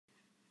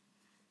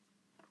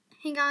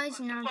Hey guys,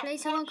 now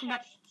place it. Welcome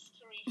back.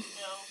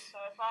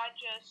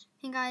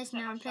 Hey guys,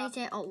 now place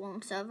it. Oh,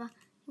 wrong server.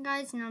 Hey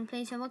guys, now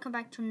place it. Welcome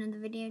back to another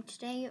video.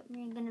 Today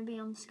we're going to be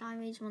on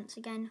SkyWays once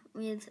again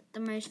with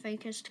the most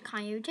focused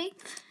Coyote.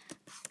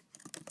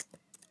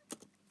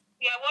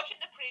 Yeah, watching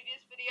the previous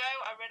video,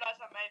 I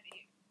realised I may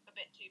be a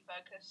bit too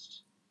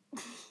focused.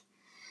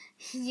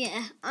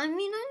 Yeah, I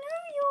mean, I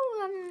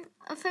know you're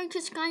a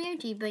focused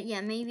Coyote, but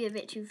yeah, maybe a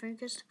bit too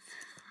focused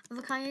of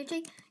a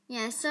Coyote.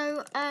 Yeah,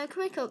 so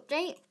quick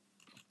update.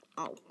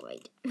 Oh,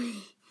 great.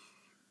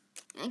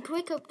 A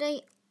quick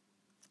update.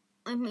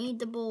 I made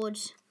the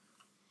boards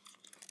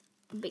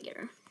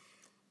bigger.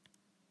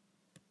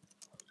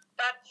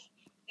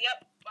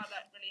 Yep, well,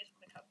 that really is a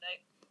quick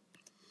update.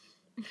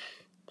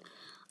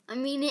 I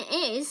mean, it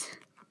is,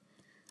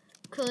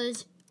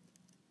 because,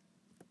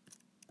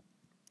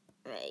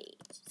 wait,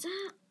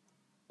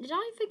 did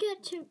I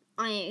forget to,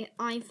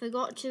 I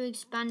forgot to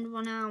expand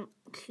one out,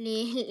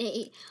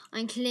 clearly.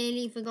 I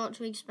clearly forgot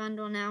to expand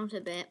one out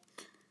a bit.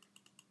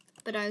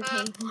 But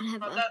okay,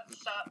 whatever. Well, that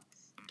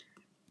sucks.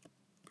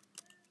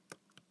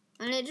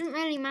 And it doesn't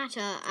really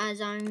matter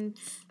as I'm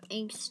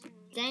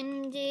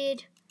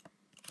extended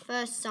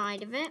first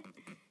side of it.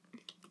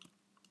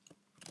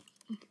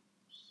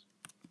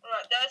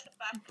 Alright, there's the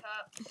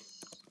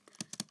backups.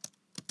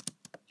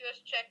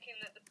 Just checking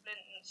that the flint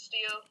and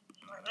steel.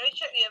 Right, let me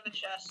check the other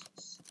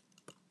chests.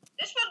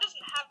 This one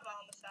doesn't have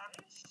armor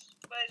sands,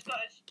 but it's got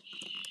its.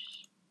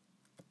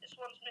 This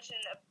one's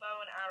missing a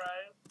bow and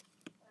arrow.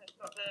 And it's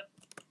got the.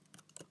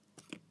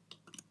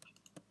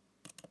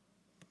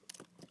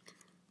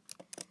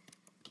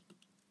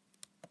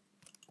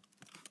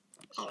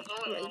 Oh,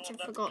 great,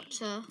 I forgot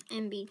to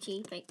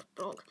MBT fake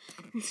block.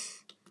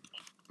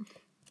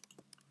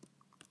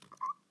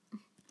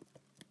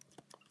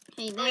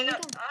 Okay, there we go.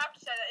 I have to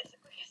say that it's the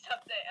quickest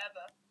update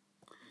ever.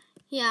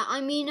 Yeah,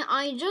 I mean,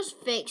 I just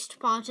fixed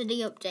part of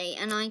the update,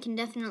 and I can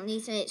definitely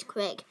say it's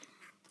quick.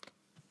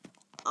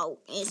 Oh,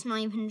 it's not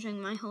even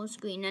showing my whole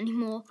screen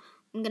anymore.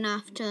 I'm gonna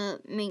have to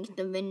make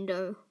the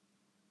window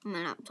on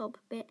my laptop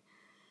a bit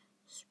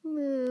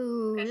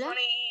smoother. Okay, so I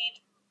need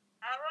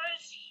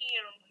arrows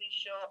here, I'm pretty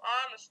sure.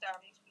 Armor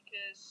stands,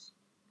 because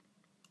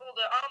all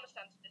the armor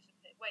stands have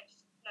disappeared. Wait,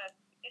 no.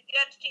 If the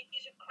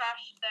entities have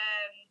crashed,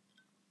 then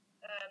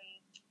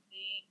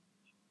the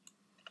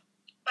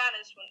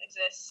banners wouldn't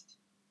exist.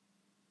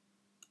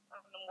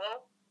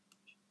 Will.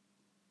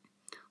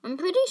 I'm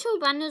pretty sure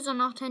banners are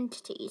not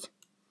entities.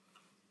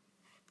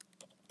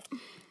 No,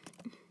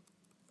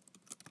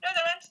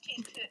 they're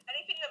entities too.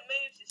 Anything that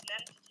moves is an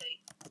entity.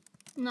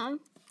 No.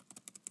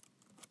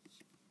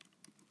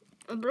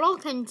 A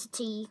block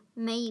entity,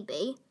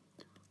 maybe.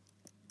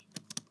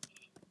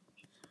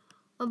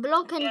 A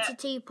block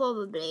entity,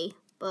 probably,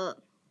 but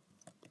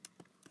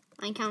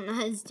I count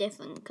that as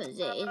different because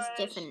it is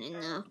different in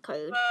the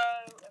code. And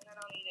then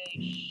I'll need a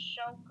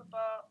shulker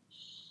box.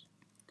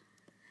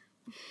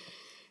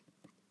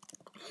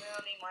 And then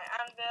I'll need my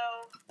anvil.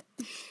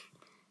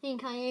 Hey,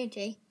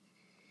 Coyote.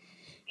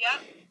 Yeah?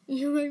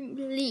 You won't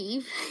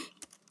believe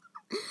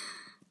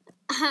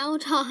how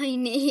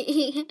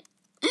tiny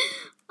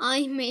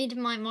I made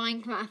my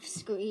Minecraft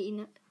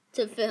screen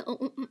to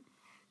film.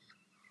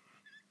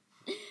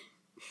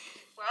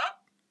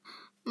 What?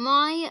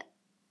 My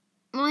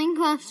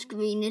Minecraft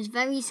screen is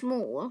very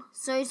small,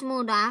 so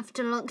small that I have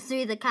to look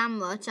through the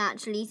camera to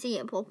actually see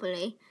it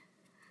properly.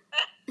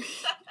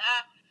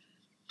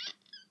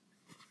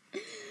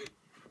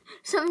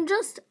 So I'm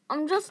just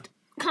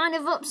kind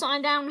of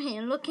upside down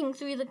here, looking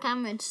through the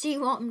camera to see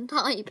what I'm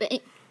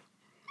typing.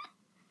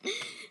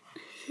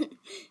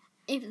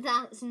 If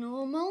that's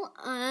normal,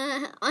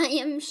 I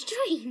am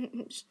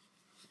strange.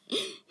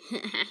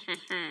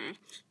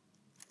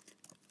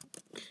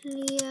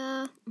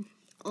 Clear.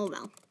 Oh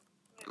well.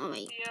 Oh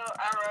wait.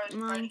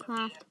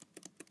 Minecraft.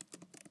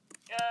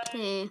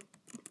 Clear.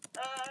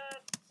 There's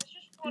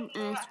just one more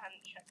I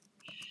hadn't checked.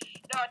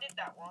 No, I did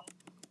that one.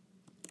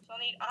 So I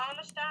need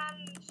armor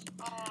stands,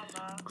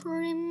 armor.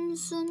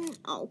 Crimson.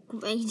 Oh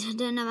great, I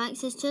don't have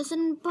access to a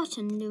certain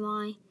button, do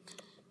I?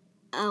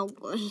 Oh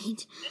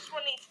great. This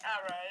one needs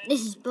arrows.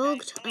 This is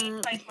bugged. Okay,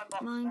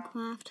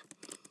 Minecraft.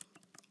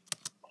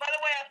 By the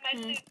way, I've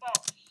made a new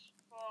box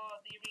for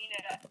the arena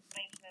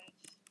maintenance.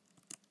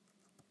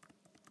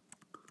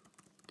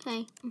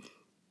 Okay.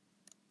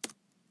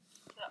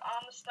 The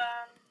armor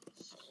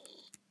stands.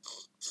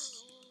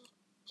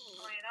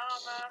 Iron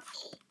armor.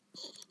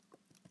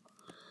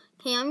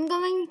 Okay, I'm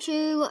going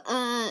to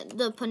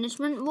the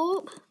punishment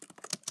warp.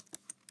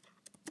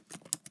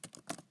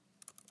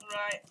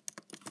 Right.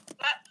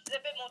 That's a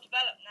bit more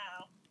developed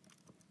now.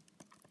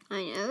 I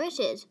know it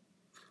is.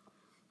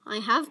 I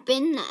have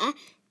been there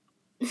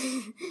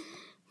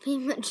pretty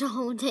much the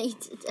whole day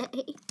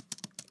today.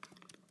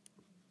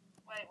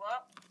 Wait,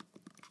 what?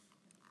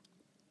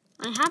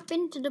 I have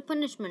been to the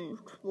punishment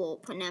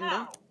warp, remember?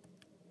 How?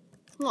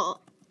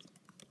 What?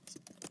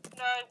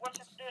 No, once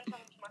I'm doing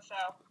something to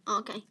myself.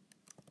 Okay.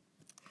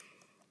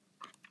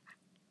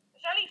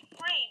 There's only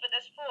 3, but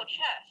there's 4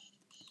 chests.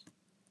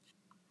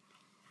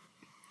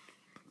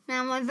 Now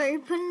now I've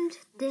opened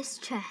this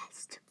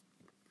chest.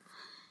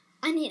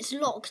 And it's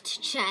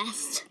locked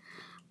chest.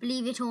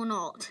 Believe it or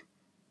not,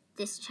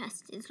 this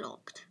chest is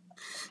locked.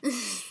 Okay,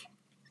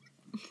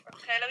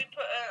 let me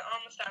put an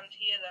armor stand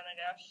here then, I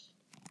guess.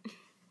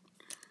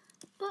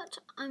 But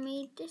I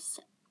made this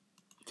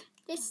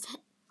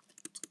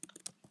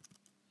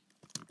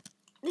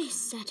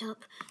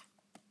setup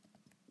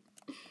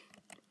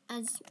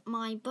as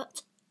my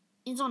butt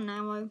is on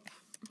narrow.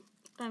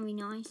 Very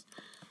nice.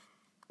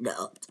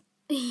 No.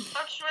 I just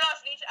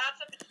realised I need to add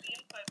something to the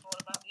info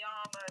board about the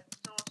armor and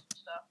swords and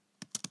stuff.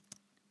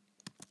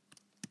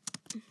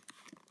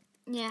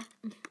 Yeah.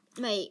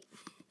 Wait.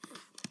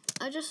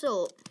 I just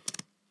thought.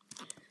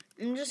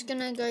 I'm just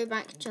gonna go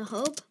back to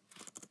hub.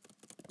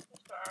 Let's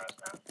put arrows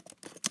now.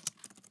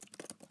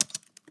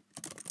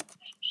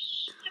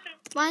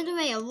 By the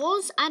way, I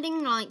was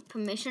adding like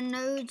permission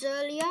nodes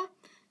earlier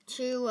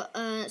to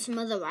some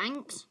other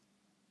ranks.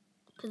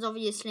 Because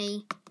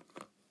obviously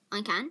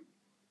I can.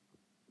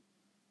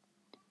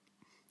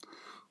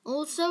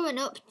 Also,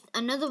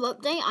 another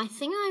update. I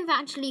think I've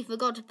actually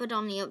forgot to put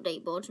on the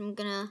update board. So I'm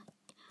gonna.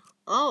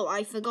 Oh,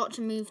 I forgot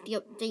to move the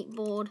update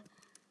board.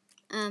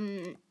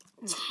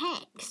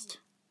 Text.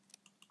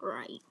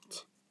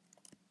 Right.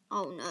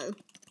 Oh no.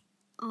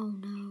 Oh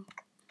no.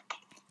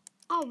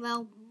 Oh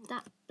well.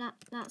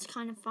 That's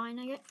kind of fine.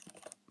 I guess.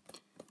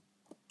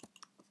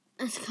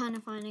 That's kind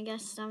of fine. I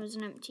guess that was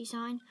an empty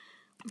sign.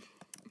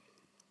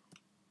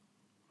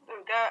 There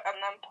we go,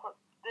 and then put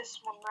this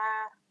one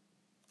there.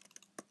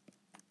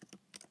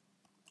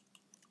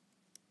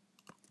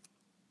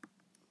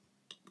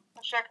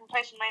 Actually, I can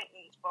place a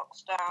maintenance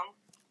box down.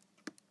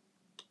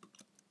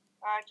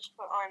 I just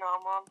put iron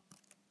armor on.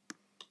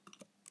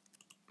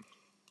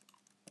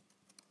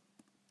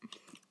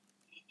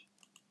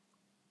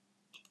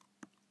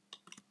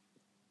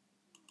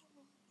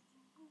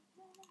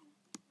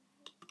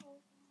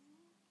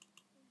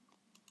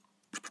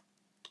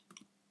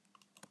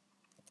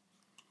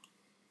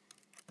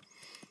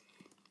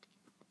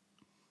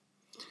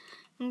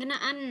 I'm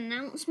gonna add an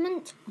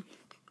announcement.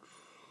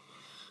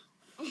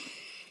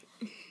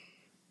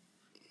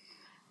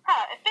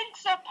 It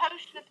thinks a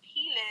potion of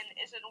healing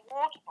is in a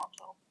water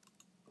bottle.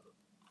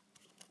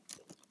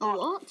 A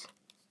what?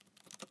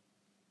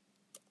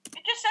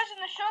 It just says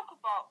in the shulker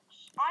box,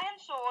 iron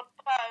sword,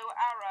 bow,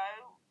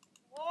 arrow,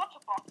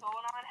 water bottle,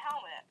 and iron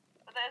helmet.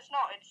 But there's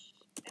not.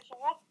 It's a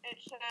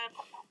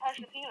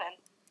potion of healing.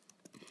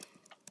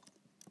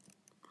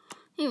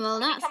 Hey, well,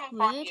 that's come and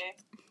find weird. you.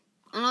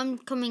 And I'm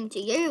coming to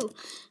you.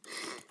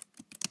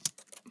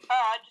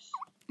 Oh, I just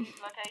need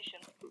the location.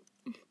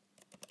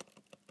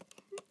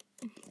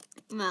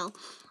 Well,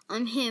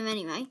 I'm here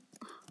anyway.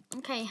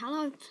 Okay,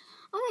 hello.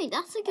 Oh wait,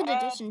 that's a good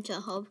addition to a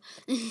hub.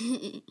 Oh, sorry,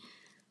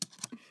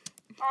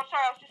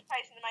 I was just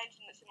placing the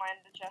maintenance in my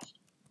ender chest.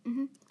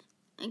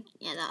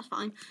 Yeah, that's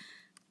fine.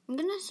 I'm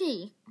gonna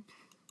see.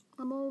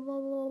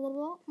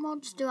 What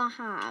mods do I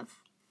have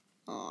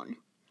on?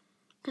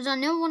 Because I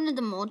know one of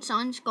the mod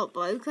signs got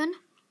broken.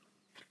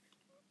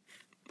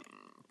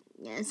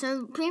 Yeah,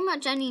 so pretty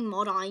much any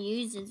mod I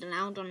use is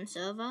allowed on the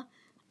server.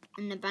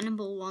 And the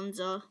bannable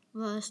ones are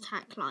Worst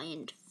Hack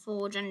Client,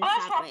 Forge and That's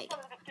what I was Fabric.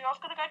 going to do. I was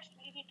going to go to the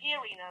PvP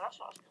arena. That's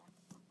what I was going to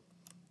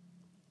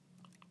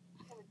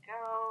do. There we go.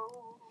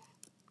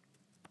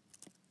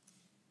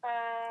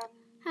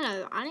 Hello,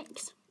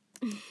 Alex.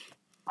 I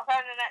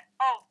found an...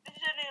 Oh, this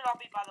is a new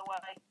lobby, by the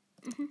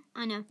way.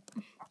 I know.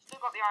 I've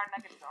still got the iron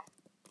nuggets on.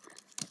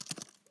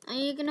 Are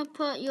you going to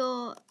put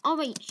your... Oh,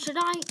 wait, should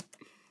I...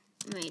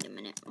 Wait a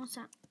minute, what's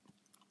that?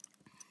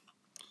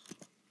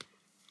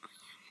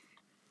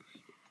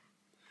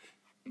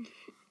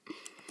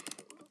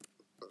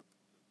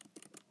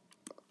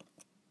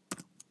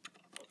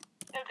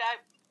 There we go.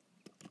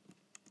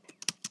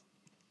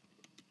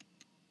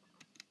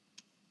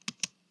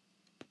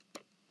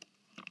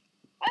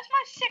 Where's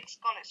my 6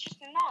 gone? It's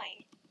just a 9.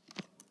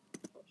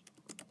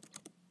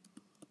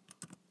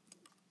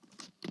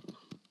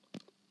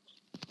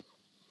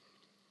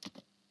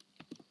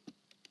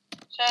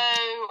 So,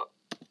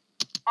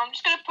 I'm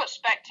just going to put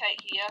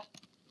spectate here,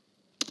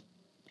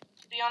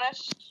 to be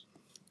honest.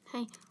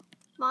 Hey,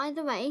 by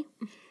the way,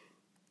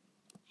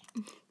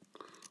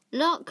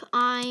 look,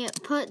 I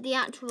put the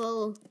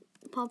actual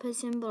popper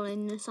symbol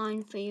in the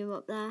sign for you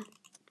up there.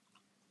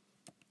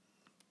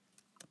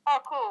 Oh,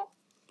 cool.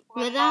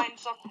 Well, With that?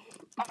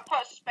 I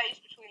put a space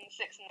between the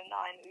 6 and the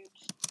 9.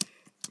 Oops.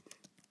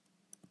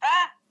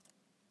 Ah!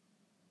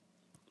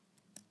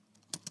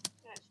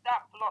 It's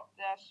that block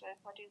there, so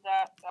if I do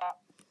that.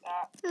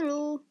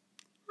 Hello.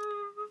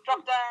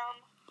 Drop down.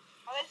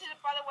 Oh, this is,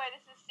 by the way,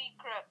 this is a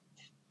secret.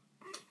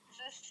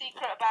 This is a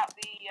secret about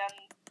the,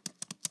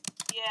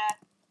 yeah,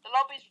 the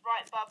lobby's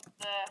right above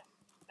the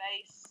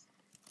base.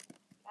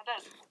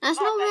 That's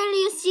not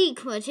really a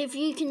secret if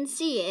you can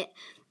see it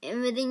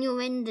within your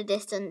render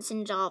distance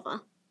in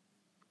Java.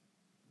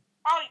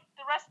 Oh,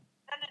 the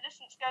render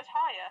distance goes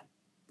higher.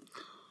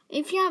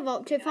 If you have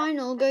Optifine,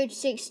 it'll go to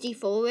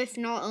 64. If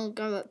not, it'll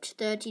go up to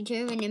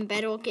 32. And in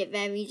Bedrock, it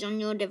varies on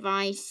your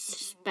device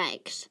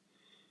specs.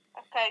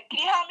 Okay. Okay, can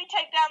you help me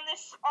take down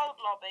this old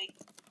lobby?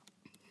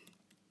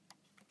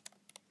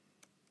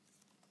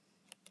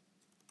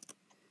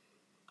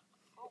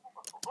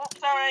 Oh,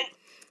 sorry.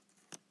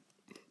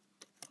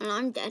 Well,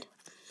 I'm dead.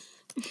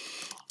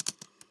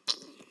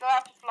 Go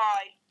have to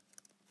fly.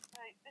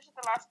 Okay, this is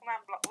the last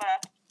command block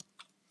left.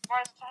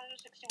 Minus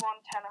 161,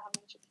 10,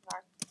 169.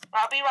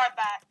 Right, I'll be right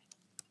back.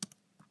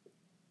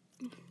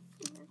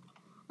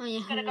 Oh yeah,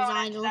 I'm gonna it go was and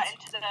enter idle. that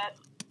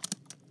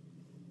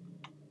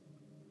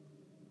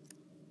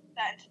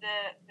into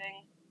the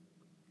thing.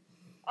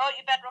 Oh,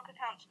 your bedrock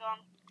account's gone.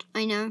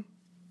 I know.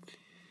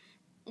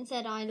 It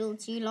said idle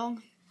too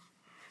long.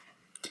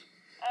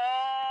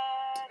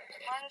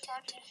 Minus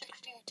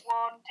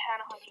 161, 10,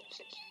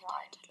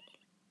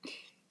 169.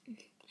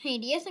 Hey,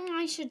 do you think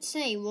I should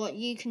say what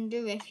you can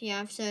do if you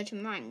have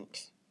certain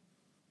ranks?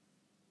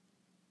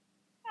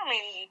 I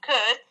mean, you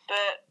could,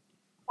 but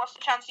what's the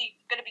chance you're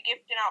going to be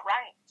gifting out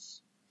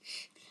ranks?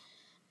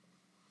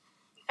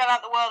 You fell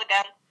out the world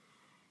again.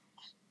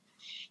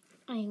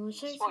 I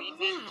also That's what you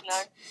need to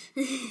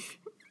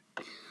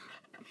know.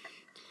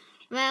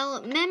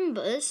 Well,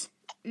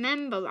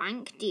 member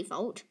rank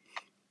default,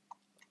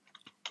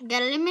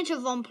 get a limit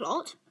of 1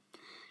 plot,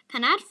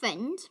 can add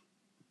friends,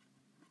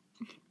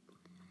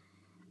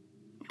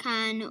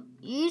 can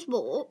use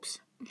warps.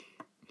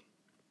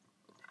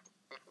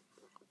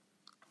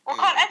 Well,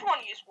 can't everyone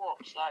use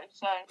warps though?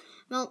 So.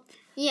 Well,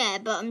 yeah,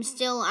 but I'm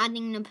still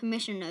adding the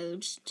permission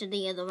nodes to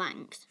the other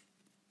ranks.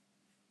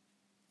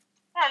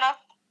 Fair enough.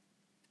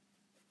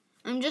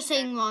 I'm just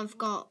saying what I've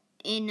got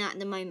in at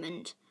the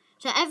moment.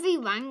 So every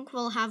rank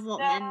will have what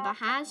member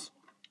has,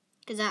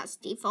 because that's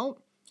default.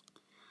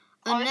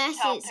 Unless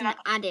it's an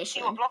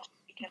addition.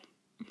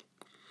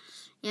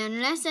 Yeah,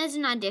 unless there's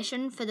an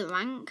addition for the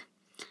rank.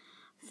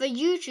 For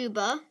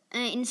YouTuber,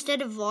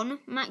 instead of 1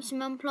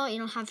 maximum plot,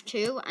 you'll have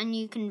 2, and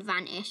you can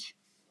vanish.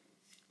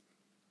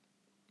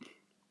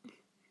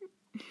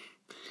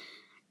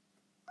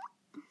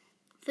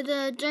 For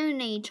the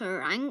donator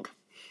rank,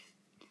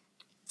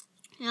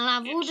 you'll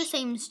have all the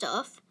same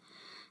stuff.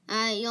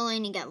 You'll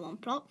only get 1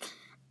 plot,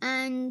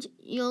 and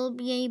you'll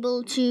be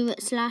able to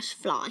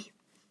 /fly.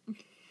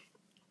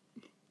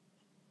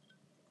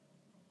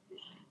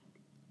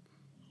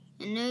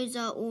 And those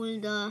are all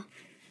the...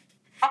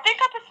 I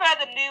think I prefer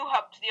the new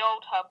hub to the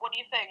old hub. What do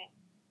you think?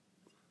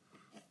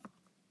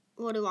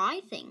 What do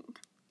I think?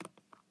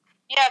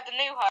 Yeah, the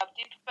new hub.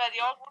 Do you prefer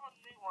the old one or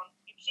the new one?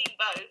 You've seen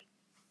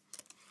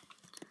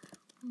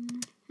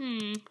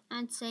both.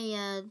 I'd say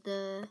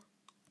the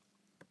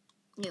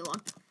new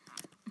one.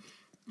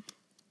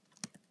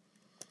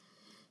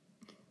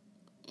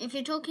 If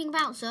you're talking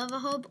about server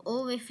hub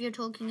or if you're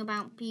talking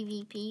about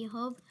PvP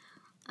hub,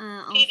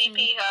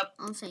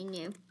 I'll say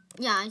new.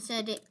 Yeah, I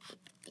said it.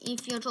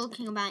 If you're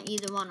talking about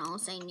either one, I'll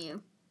say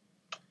new.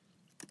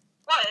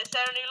 Why? Is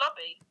there a new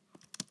lobby?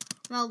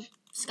 Well,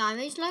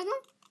 SkyWays logo.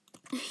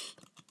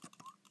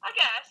 I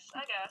guess.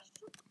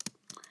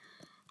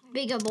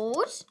 Bigger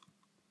boards.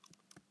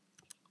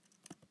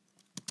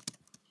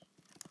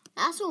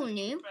 That's all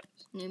new.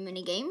 New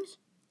mini games.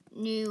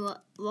 New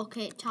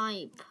rocket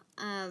type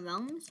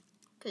realms,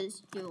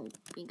 because you'll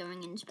be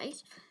going in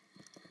space.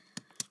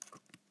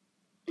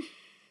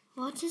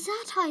 What is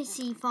that I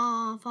see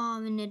far,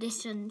 far in the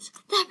distance?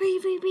 The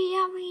PvP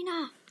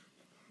arena!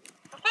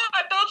 I thought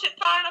I built it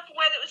far enough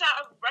away that it was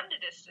out of render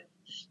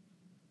distance.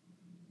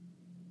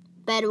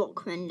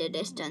 Bedrock render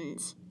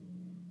distance.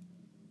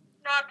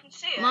 No, I can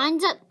see it.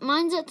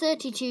 Mine's at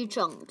 32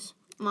 chunks.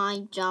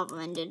 My Java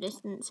render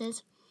distance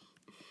is.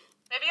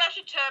 Maybe I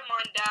should turn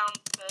mine down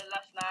for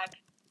less lag.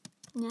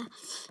 Yeah.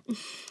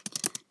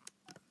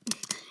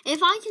 If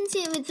I can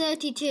see it with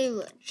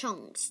 32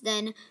 chunks,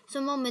 then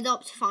someone with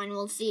Optifine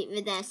will see it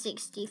with their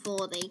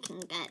 64 they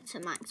can get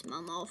to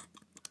maximum of.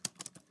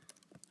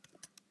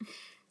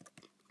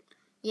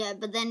 Yeah,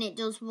 but then it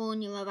does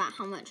warn you about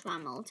how much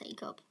RAM it'll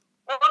take up.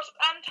 Well, what's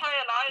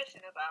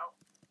anti-aliasing about?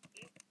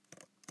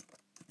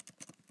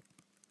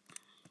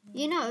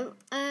 You know,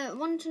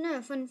 want to know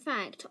a fun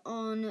fact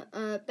on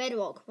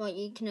Bedrock, what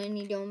you can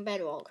only do on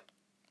Bedrock?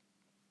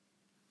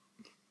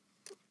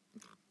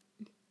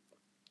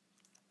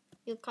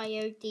 You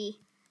Coyote.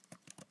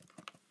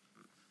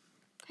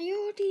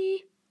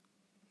 Coyote!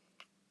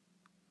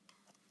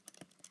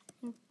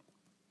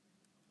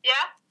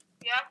 Yeah,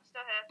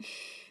 still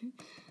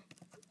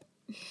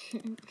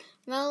here.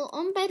 Well,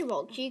 on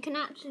Bedrock, you can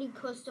actually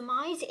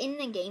customize in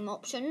the game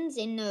options,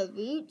 in the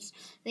routes.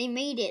 They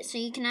made it so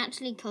you can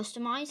actually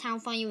customize how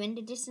far your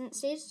render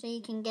distance is, so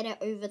you can get it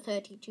over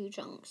 32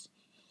 chunks.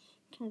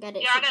 You can get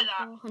it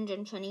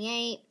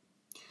 128.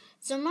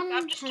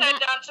 I've just turned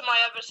down to my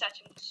other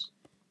settings.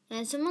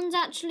 Yeah, someone's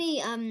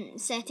actually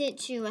set it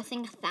to, I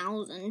think,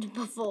 1,000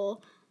 before,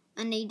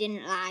 and they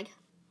didn't lag.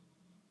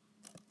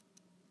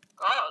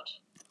 God.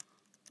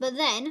 But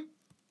then,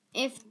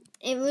 if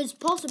it was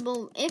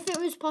possible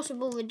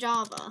with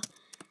Java,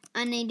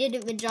 and they did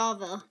it with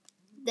Java,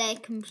 their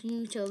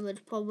computer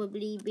would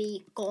probably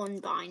be gone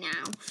by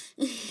now.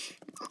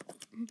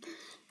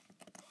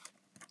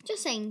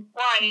 Just saying.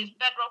 Why, is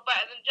Bedrock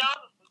better than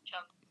Java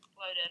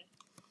for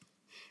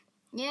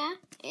Yeah,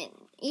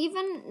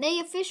 they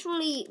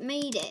officially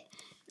made it.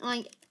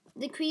 Like,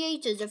 the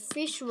creators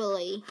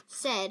officially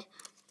said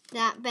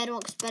that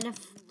Bedrock's better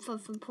for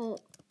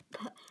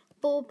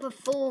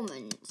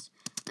performance.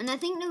 And I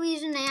think the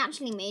reason they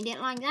actually made it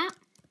like that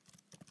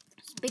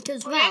is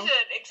because, well, here's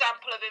an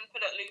example of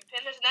infinite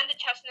looping. There's an ender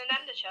chest and an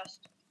ender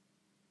chest.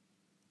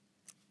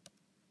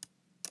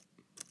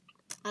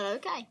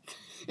 Okay.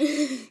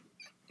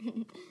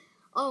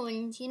 Oh,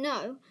 and you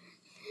know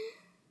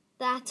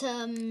that,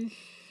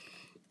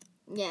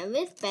 yeah,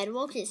 with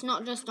Bedrock, it's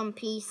not just on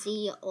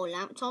PC or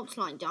laptops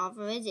like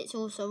Java is, it's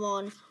also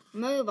on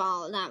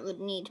mobile that would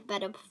need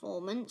better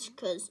performance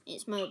because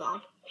it's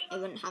mobile. It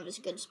wouldn't have as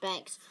good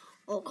specs.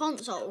 Or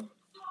console.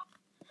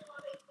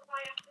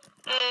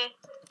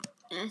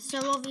 Yeah,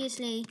 so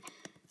obviously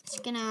it's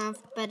going to have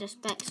better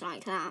specs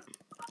like that.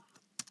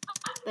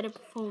 Better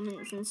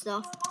performance and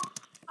stuff.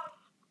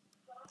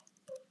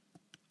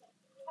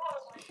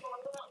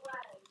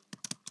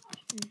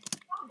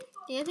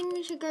 Do you think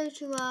we should go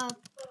to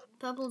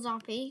Purple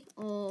Zappy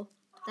or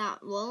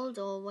that world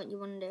or what you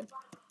want to do?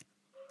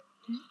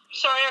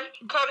 Sorry, I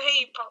can't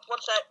hear you.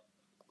 What's that?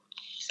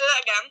 Say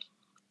that again.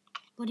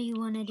 What do you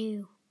want to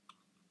do?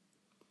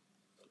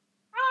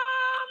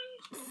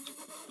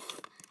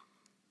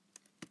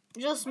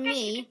 Just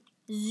me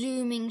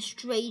zooming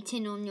straight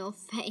in on your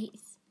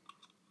face.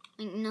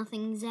 Like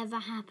nothing's ever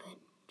happened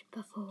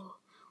before.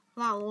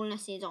 Wow, all I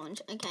see is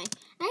orange. Okay.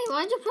 Hey,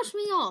 why'd you push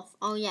me off?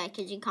 Oh yeah,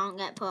 because you can't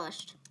get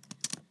pushed.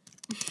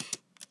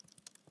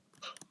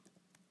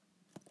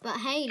 But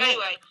hey, look,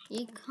 anyway,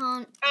 you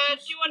can't...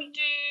 do you want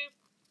to...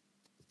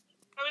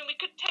 I mean, we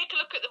could take a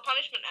look at the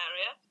punishment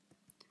area.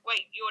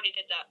 Wait, you already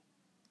did that.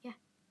 Yeah,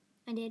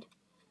 I did.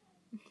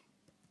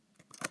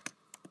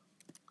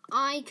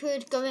 I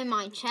could go in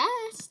my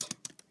chest.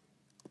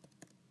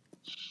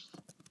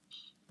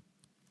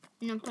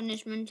 In the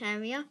punishment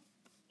area.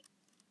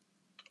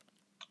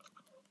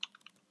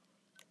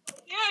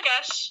 Yeah, I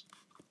guess.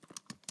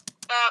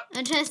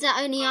 A chest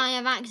that only I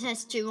have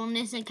access to on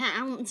this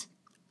account.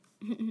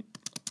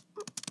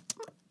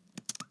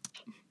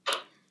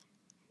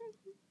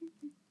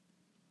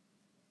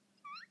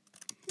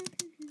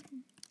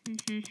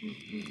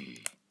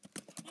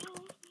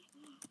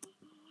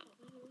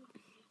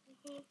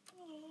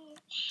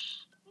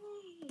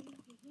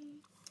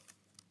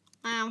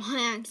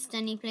 I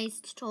accidentally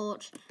placed a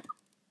torch.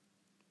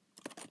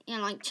 Yeah,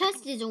 like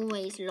chest is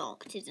always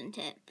locked, isn't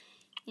it?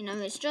 You know,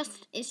 it's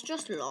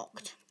just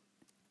locked.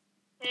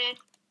 Oh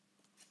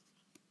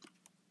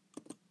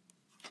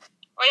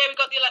yeah, we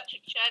got the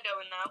electric chair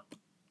going now.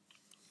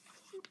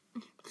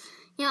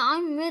 Yeah,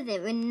 I'm with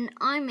it. When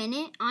I'm in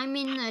it, I'm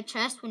in the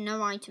chest with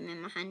no item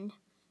in my hand.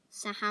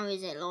 So how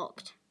is it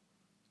locked?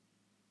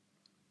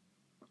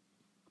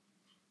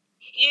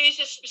 Use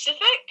a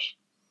specific?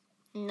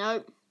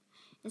 Nope.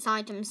 It's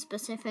item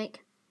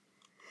specific.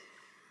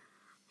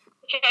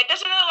 Okay, it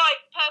doesn't look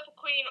like Purple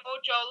Queen or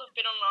Joel have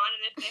been online,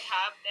 and if they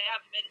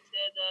have been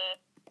to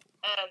the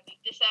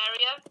this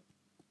area.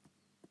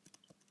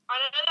 I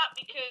know that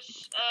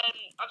because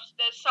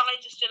their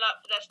signs are still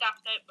up for their staff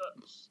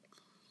notebooks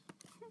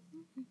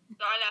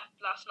that I left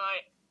last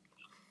night.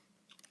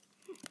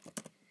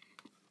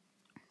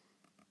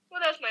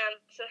 Well, there's my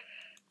answer.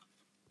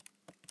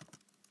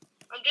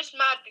 I'm just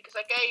mad because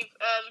I gave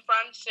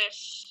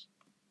Francis.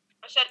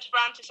 I said to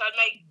Francis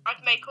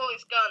I'd make all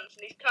his guns,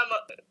 and he's come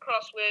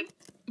across with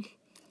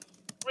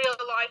real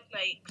life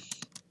makes.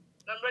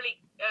 And I'm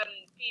really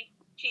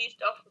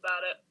cheesed off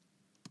about it.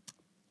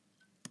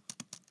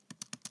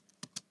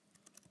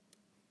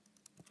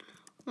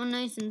 Well,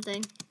 know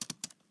something.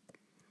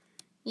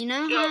 You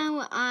know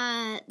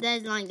how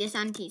there's like this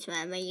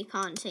anti-swear where you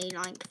can't say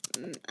like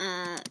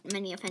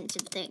many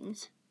offensive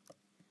things.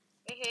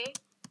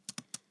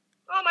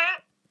 Oh, my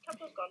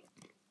temple's gone.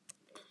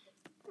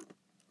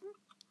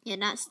 Yeah,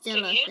 that's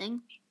still a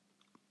thing.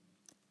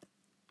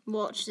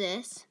 Watch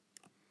this.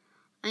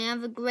 I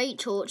have a great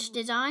torch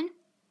design.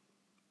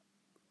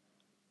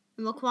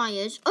 It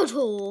requires a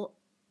torch.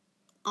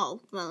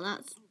 Oh, well,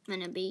 that's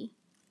meant to be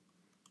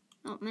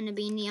not meant to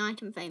be in the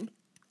item frame.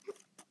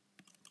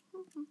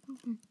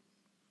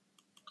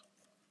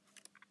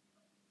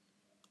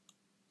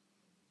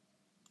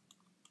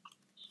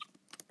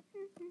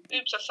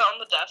 Oops, I sat on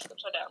the desk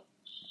upside down.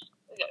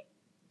 Okay.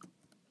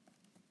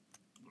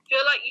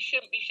 Feel like you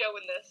shouldn't be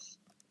showing this.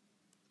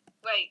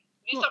 Wait,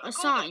 you What, stop a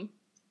recording? sign?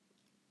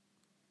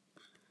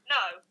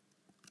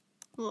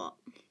 No. What?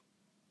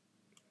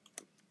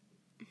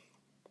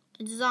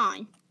 A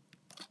design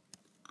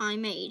I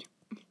made.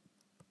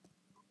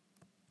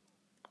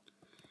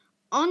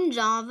 On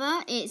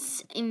Java,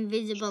 it's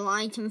invisible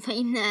item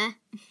frame there.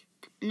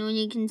 And all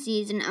you can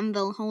see is an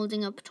anvil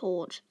holding up a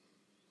torch.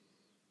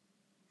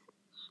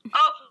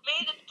 Oh, for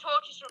me, the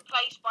torch is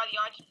replaced by the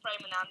item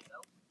frame and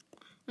anvil.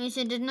 I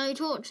said there's no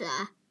torch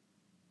there.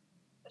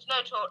 There's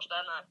no torch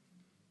there, no.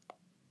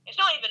 It's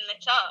not even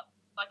lit up,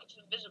 like it's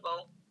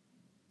invisible.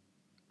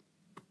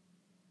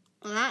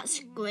 Well, that's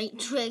a great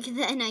trick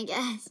then, I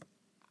guess.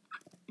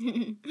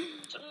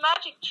 It's a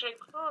magic trick.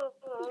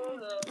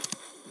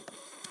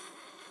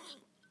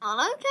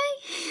 Oh, okay.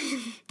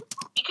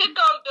 You could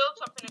go and build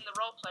something in the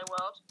roleplay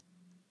world.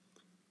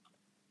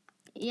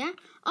 Yeah.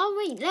 Oh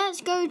wait,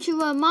 let's go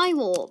to my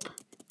warp.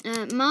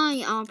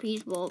 My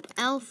RP's warp.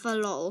 L for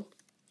lol.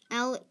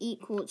 L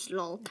equals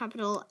lol.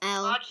 Capital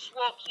L. I just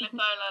walked to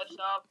Nicola,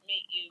 so I'll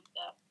meet you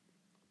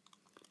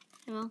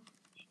there. Well,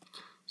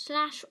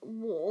 slash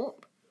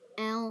warp.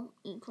 L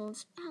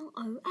equals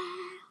LOL.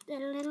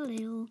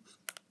 Little.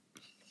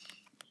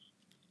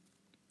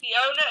 The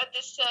owner of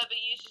this server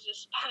uses a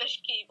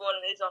Spanish keyboard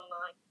and is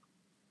online.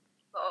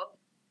 Oh.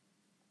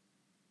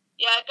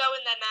 Yeah, go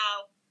in there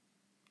now.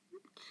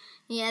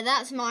 Yeah,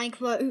 that's my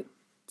quote.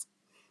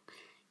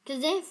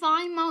 Because if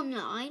I'm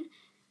online,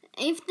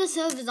 if the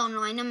server's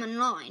online, I'm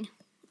online.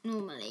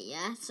 Normally,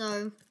 yeah,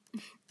 so...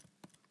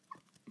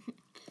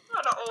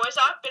 Well, not always.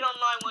 I've been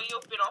online while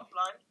you've been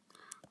offline.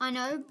 I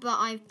know, but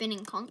I've been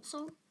in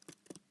console.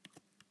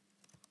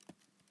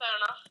 Fair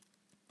enough.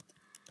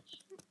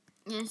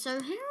 Yeah,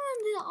 so here are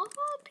the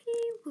RP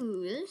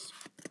rules.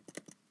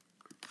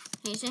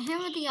 Okay, so here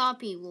are the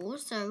RP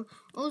rules. So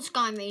all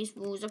SkyWays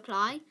rules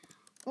apply.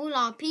 All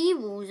RP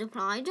rules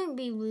apply. Don't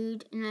be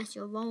rude unless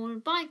your role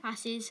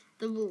bypasses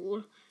the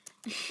rule.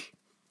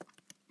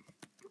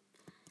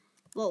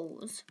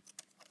 Roles.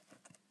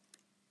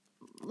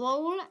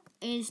 Role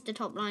is the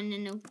top line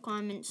in the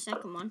requirements.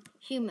 Second one,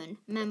 human,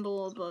 member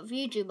or above,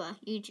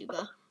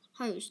 YouTuber,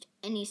 host,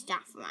 any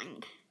staff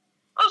rank.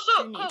 Oh,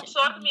 so cool. So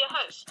I can be a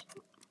host.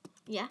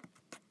 Yeah.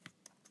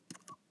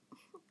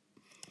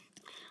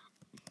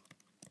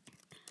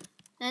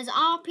 There's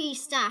RP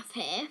staff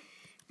here.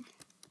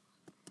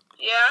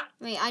 Yeah.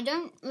 Wait,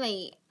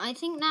 I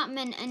think that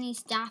meant any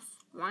staff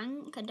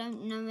rank. I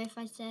don't know if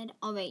I said.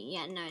 Oh wait,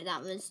 yeah, no,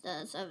 that was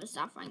the server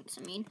staff ranks.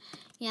 I mean,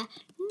 yeah.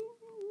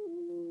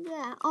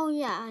 Yeah. Oh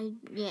yeah.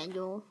 Yeah,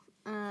 your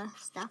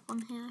staff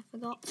on here. I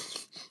forgot.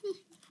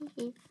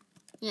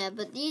 Yeah,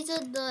 but these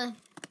are the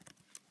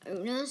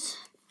owners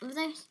of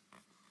this.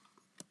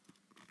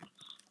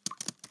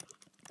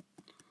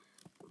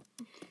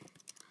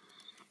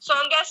 So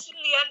I'm guessing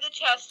the end of the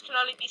chest can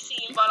only be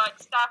seen by like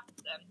staff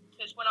then,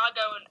 because when I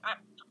go and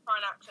try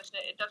and access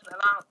it, it doesn't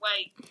allow it.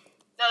 Wait,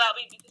 no, that'll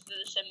be because of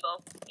the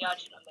symbol. Yeah, I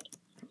just remembered.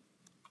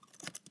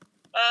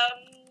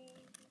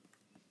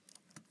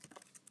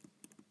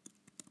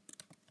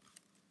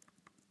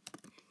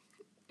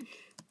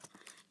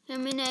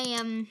 I'm in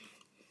a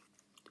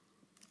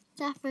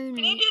staff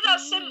only. Can you do that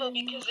symbol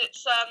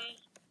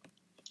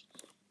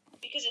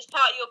because it's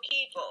part of your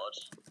keyboard?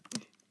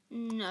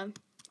 No,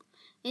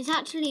 it's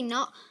actually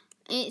not.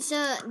 It's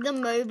the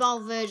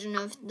mobile version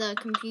of the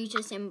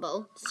computer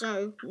symbol,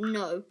 so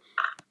no.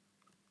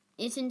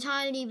 It's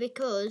entirely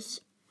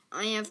because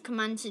I have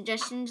command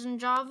suggestions in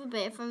Java, but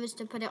if I was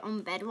to put it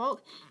on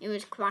Bedrock, it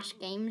would crash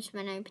games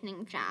when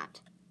opening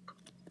chat.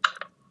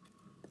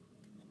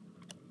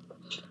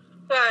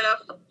 Fair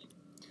enough.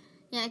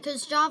 Yeah,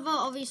 because Java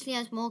obviously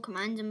has more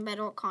commands and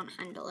Bedrock can't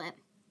handle it.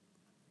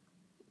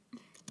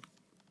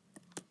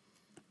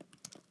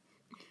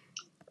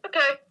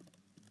 Okay.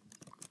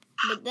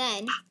 But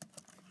then,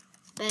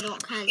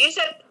 Bedrock has... You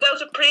said there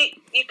was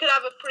you could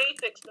have a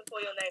prefix before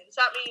your name. Does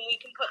that mean we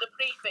can put the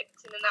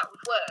prefix in and that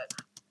would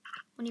work?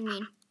 What do you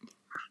mean?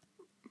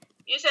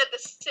 You said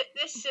this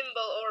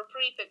symbol or a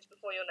prefix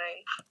before your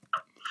name.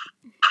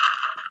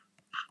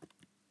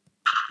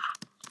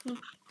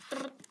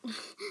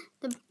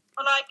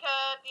 Like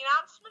the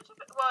announcement of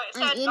it? Well, it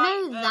said you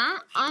know that?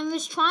 I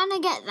was trying to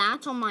get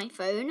that on my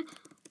phone,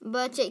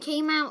 but it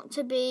came out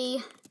to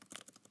be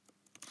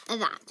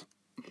that.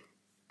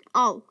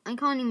 Oh, I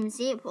can't even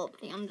see it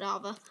properly on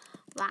Java.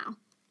 Wow.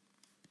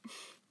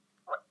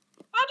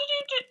 How did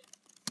you do...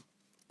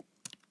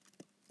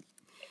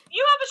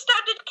 You have a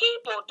standard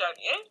keyboard, don't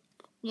you?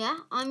 Yeah,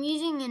 I'm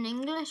using an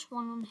English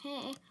one on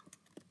here.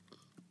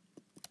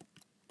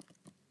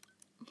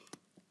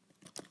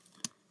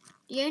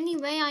 The only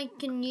way I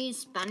can use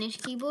Spanish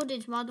keyboard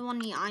is rather on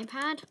the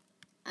iPad,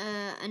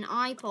 an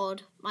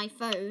iPod, my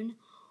phone,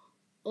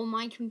 or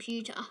my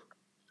computer.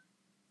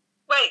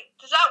 Wait,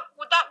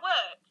 would that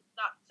work?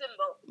 That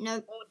symbol?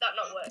 Nope. Or would that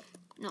not work?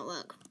 Not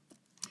work.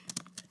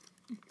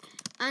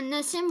 And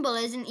the symbol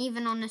isn't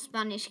even on a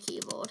Spanish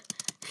keyboard.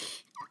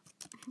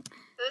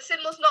 So the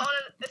symbol's not on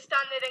a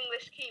standard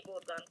English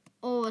keyboard then?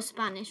 Or a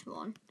Spanish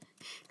one.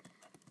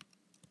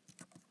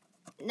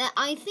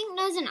 I think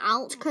there's an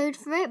alt code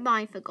for it, but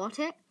I forgot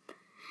it.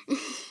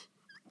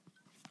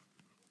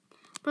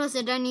 Plus,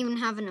 I don't even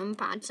have an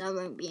numpad, so I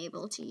won't be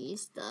able to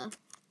use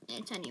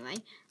it anyway.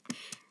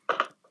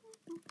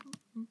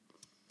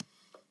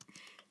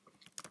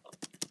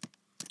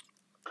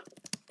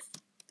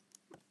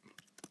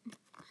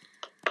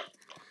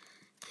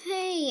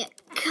 Hey,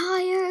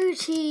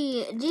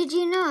 Coyote, did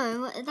you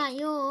know that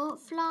you're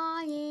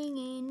flying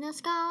in the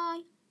sky?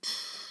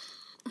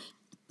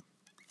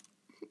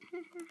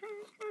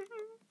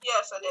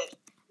 Yes, I did.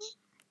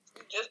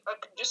 I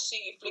could just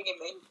see you flinging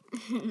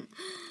me.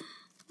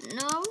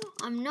 No,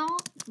 I'm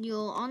not.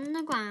 You're on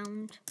the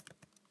ground.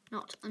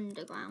 Not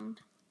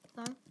underground,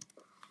 though.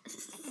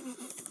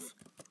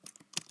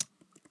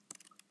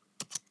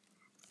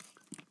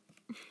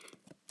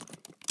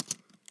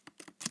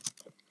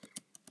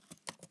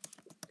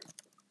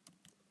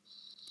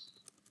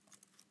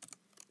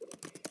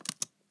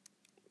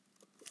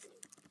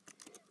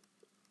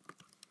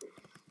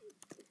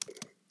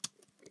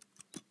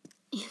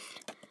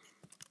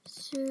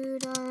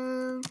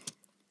 Sudo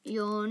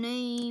your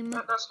name.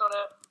 No, that's not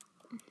it.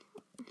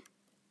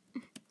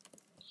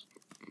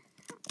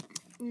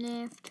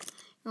 Lift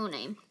your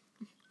name.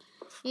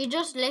 You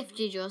just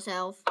lifted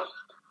yourself.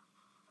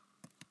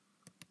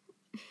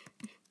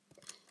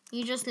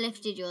 You just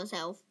lifted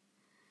yourself.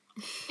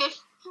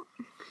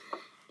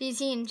 Do you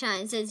see in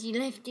chat it says you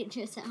lifted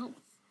yourself?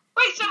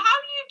 Wait, so how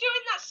are you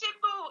doing that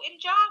symbol in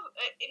Java?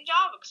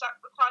 Because that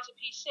requires a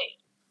PC.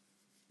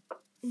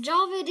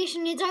 Java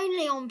Edition is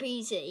only on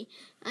PC,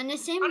 and the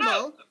symbol. I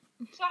know.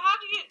 So how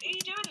are you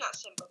doing that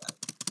symbol then?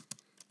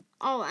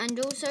 Oh, and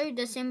also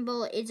the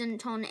symbol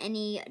isn't on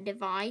any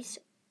device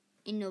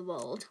in the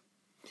world,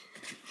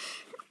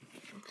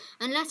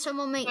 unless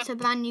someone makes a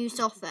brand new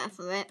software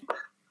for it.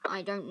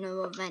 I don't know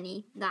of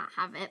any that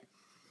have it.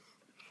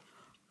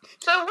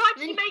 So why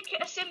did you make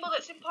it a symbol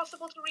that's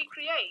impossible to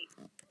recreate?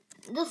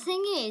 The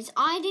thing is,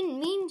 I didn't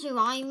mean to.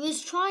 I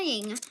was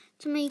trying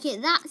to make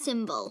it that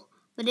symbol,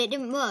 but it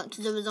didn't work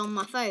because it was on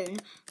my phone,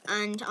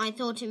 and I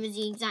thought it was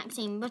the exact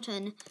same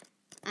button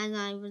as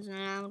I was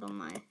allowed on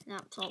my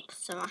laptop,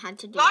 so I had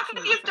to do Why it.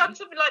 couldn't you have done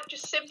something like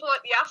just simple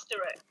like the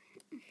asterisk?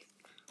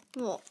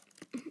 What?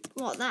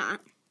 What,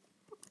 that?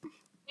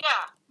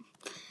 Yeah.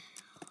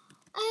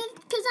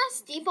 Because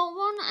that's the default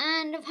one,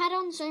 and I've had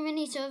on so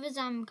many servers,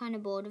 I'm kind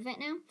of bored of it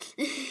now.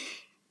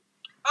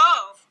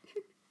 Oh.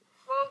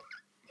 Well,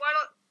 why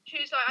not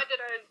choose, like, I don't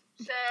know,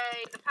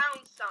 say the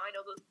pound sign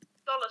or the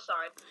dollar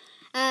sign?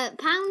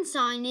 Pound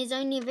sign is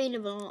only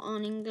available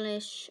on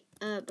English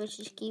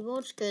British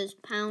keyboards because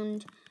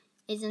pound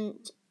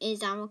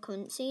is our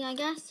currency, I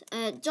guess.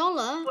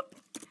 Dollar,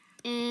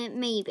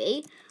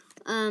 maybe,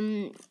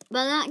 but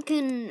that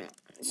can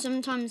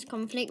sometimes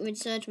conflict with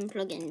certain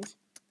plugins.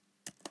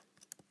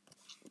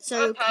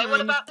 So okay,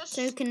 what about this?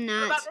 So can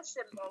that. What about this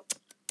symbol?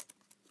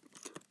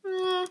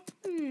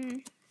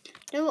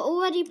 There were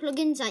already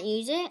plugins that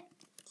use it,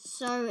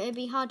 so it'd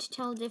be hard to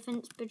tell the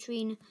difference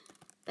between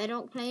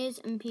Bedrock players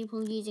and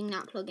people using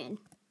that plugin.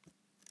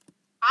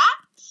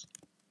 At?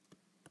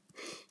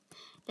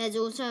 There's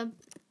also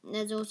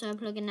a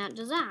plugin that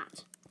does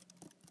that.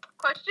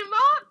 Question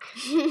mark?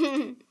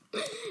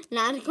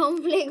 That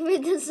conflict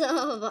with the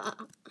server.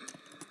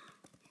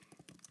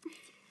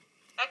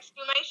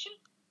 Exclamation?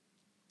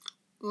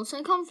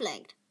 Also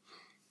conflict.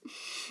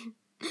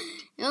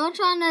 You're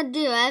trying to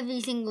do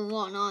every single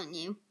one, aren't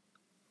you?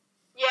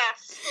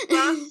 Yes.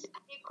 Plus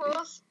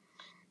equals?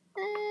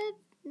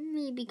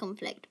 Maybe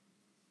conflict.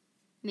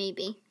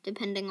 Maybe,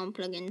 depending on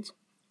plugins.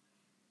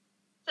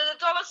 So the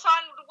dollar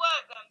sign would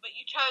work then, but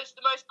you chose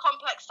the most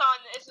complex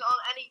sign that isn't on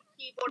any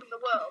keyboard in the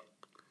world.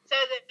 So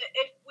that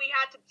if we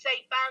had to,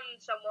 say, ban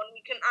someone,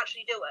 we couldn't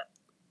actually do it.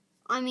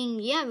 I mean,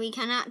 yeah, we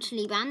can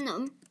actually ban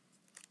them.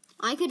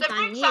 I could So ban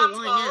for you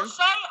example, right now.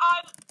 say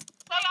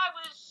I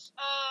was,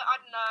 I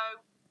don't know,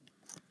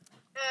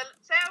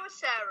 say I was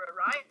Sarah,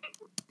 right?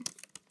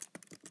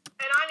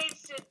 And I need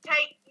to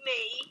take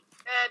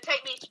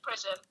me to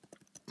prison.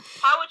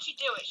 How would she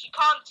do it? She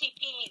can't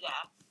TP me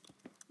there.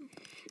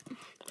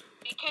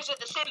 Because of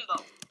the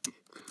symbol.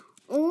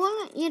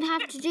 All you'd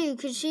have to do,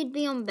 because she'd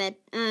be on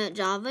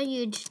Java,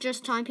 you'd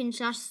just type in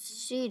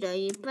 /sudo,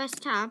 you'd press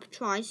tab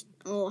twice,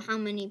 or how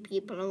many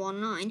people are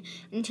online,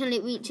 until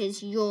it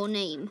reaches your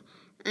name.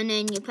 And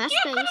then you press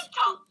space. You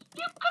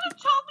could have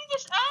told me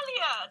this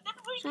earlier.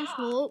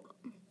 /warp.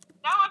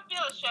 Now I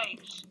feel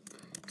ashamed.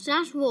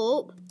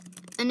 /warp.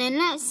 And then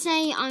let's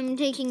say I'm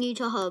taking you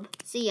to hub.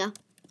 See ya.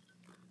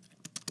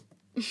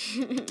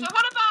 So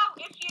what about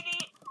if you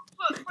need,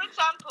 for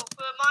example,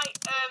 for my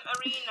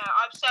arena,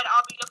 I've said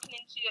I'll be looking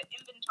into your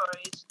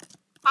inventories.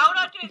 How would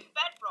I do it in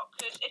Bedrock?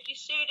 Because if you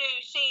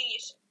sudo seeing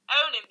your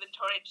own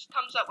inventory, it just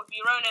comes up with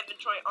your own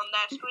inventory on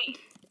their screen.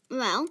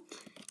 Well,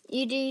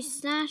 you do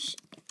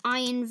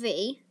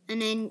 /inv,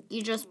 and then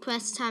you just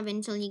press tab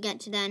until you get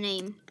to their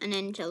name, and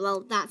enter.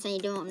 Well, that's how you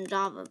do it on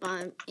Java,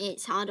 but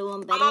it's harder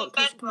on Bedrock.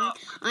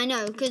 I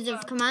know, because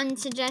of command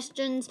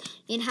suggestions,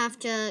 you'd have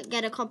to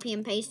get a copy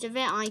and paste of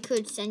it. I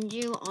could send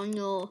you on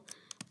your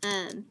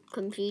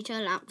computer,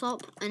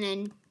 laptop, and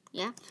then,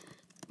 yeah.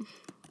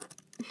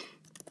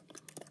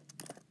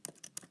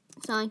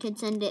 So I could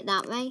send it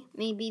that way.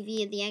 Maybe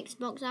via the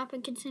Xbox app I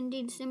could send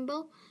you the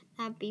symbol.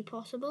 That'd be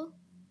possible.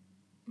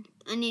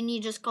 And then you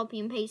just copy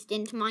and paste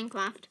into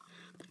Minecraft.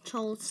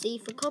 Control C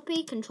for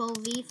copy, Control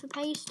V for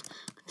paste,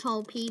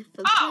 Control P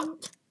for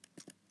print.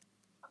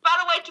 I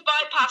found a way to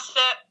bypass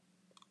it.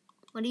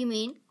 What do you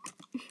mean?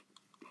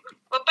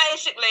 Well,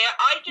 basically,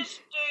 I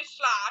just do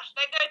 /,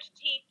 then go to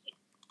TP.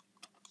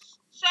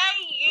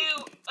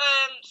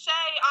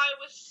 Say I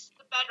was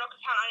the Bedrock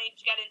account I need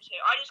to get into.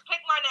 I just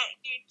click my name,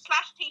 do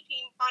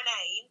 /TP my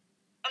name,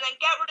 and then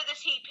get rid of the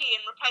TP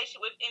and replace it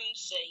with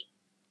MC.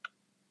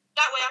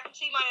 That way I can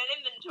see my own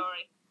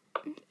inventory.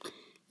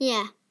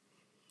 Yeah,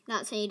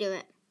 that's how you do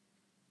it.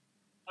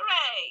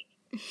 Hooray!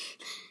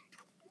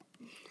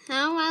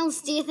 How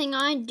else do you think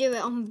I'd do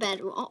it on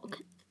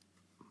Bedrock?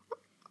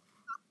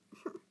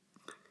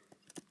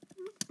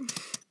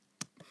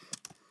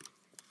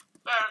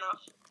 Fair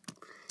enough.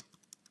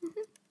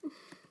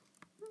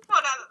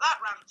 Well, now that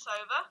rant's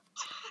over.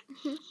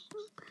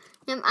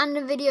 And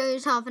the video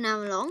is half an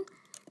hour long.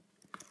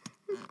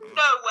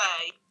 No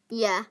way.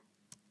 Yeah.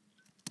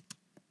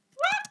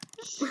 What?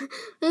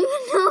 We've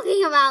been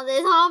talking about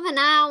this half an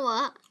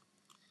hour.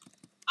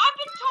 I've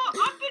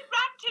been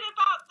ranting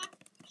about the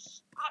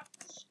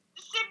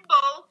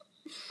symbol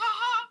for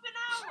half an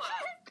hour.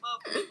 Well,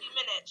 50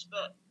 minutes,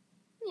 but...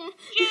 Yeah.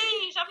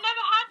 Jeez, I've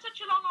never had such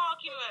a long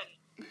argument.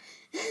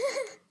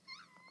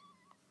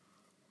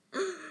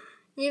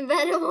 You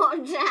better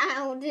watch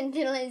out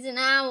until it's an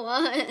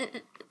hour.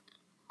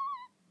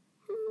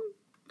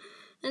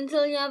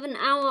 Until you have an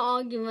hour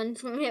argument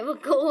from it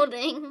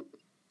recording.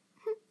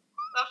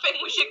 I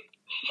think we should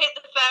hit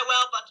the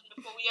farewell button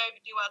before we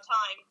overdo our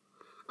time.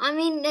 I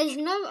mean, there's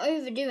no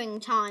overdoing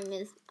time.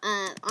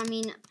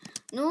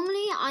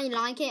 Normally I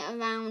like it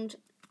around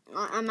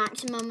a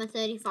maximum of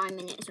 35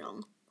 minutes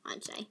long,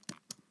 I'd say.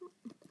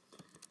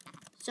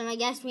 So I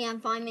guess we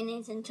have 5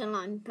 minutes until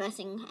I'm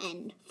pressing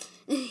end.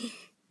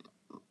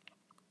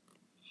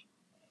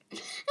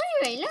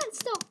 Anyway, let's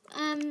stop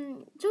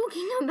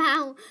talking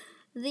about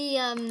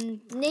the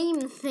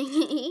name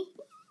thingy.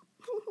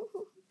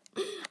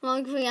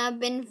 Like we have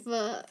been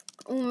for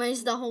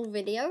almost the whole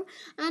video.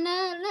 And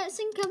let's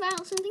think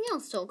about something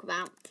else to talk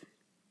about.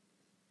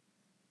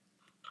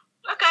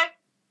 Okay.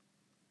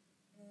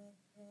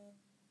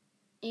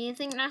 You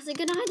think that's a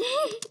good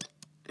idea?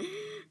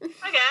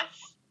 I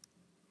guess.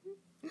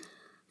 And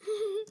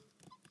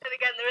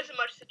again, there isn't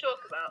much to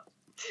talk about.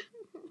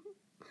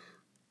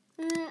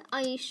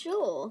 Are you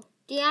sure?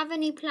 Do you have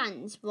any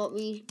plans what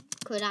we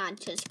could add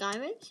to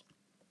SkyWays?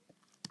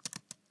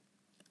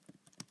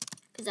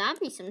 Because that'd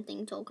be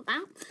something to talk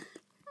about.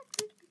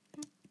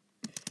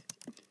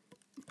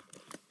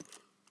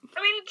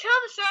 I mean, until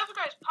the server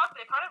goes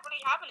public, I don't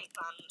really have any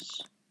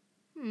plans.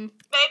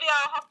 Maybe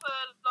I'll hop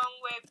along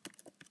with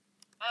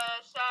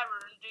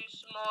Sarah and do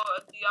some more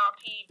of the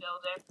RP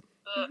building.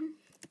 But,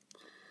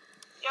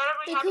 yeah, I don't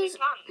really have any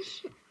plans.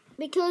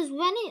 Because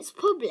when it's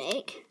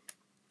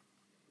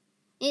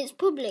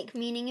public,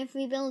 meaning if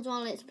we build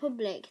while it's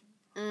public,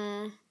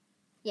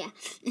 yeah.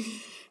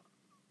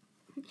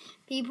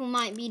 People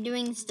might be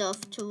doing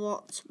stuff to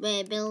what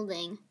we're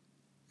building,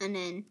 and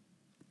then,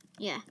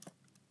 yeah.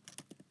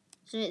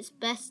 So it's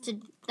best to,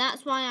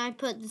 that's why I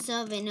put the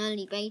server in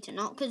early beta,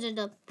 not because of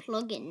the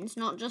plugins,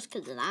 not just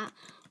because of that,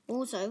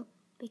 also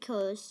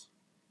because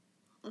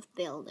of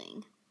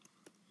building.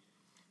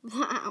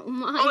 Wow,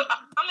 my...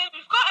 I mean,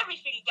 we've got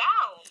everything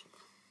down.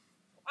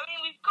 I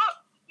mean, we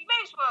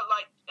may as well,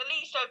 like, at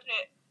least open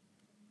it,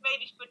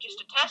 maybe for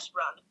just a test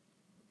run.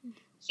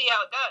 See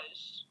how it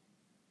goes.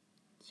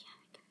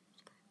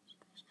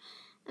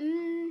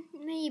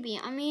 Maybe.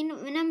 I mean,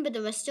 remember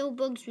there are still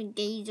bugs with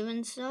Gazer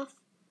and stuff.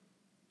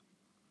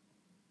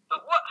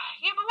 But what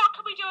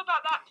can we do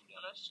about that, to be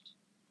honest?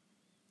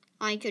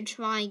 I could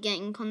try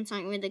getting in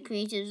contact with the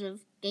creators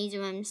of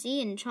Gazer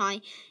MC and try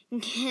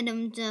and get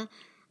them to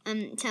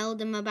tell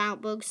them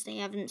about bugs they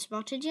haven't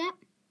spotted yet.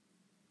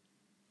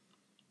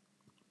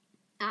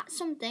 That's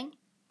something.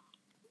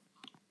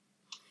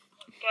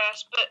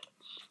 Yes, but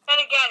then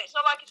again, it's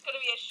not like it's going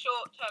to be a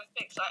short-term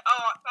fix. Like,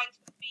 oh, thanks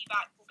for the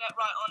feedback, we'll get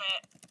right on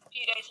it. A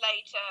few days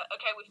later,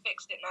 okay, we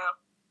fixed it now.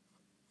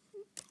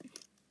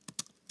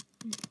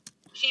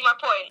 See my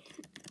point?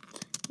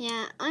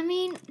 Yeah, I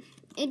mean,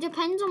 it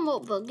depends on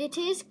what bug it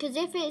is, because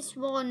if it's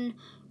one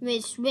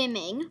with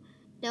swimming,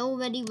 they're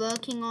already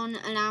working on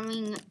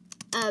allowing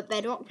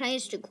bedrock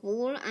players to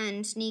crawl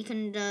and sneak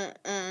under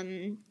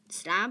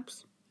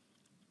slabs.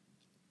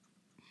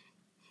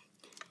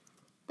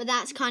 But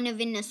that's kind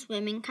of in the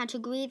swimming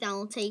category.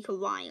 That'll take a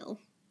while.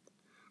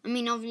 I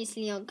mean,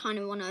 obviously, I kind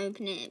of want to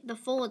open it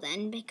before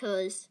then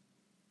because...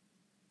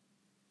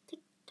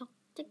 Tick-tock,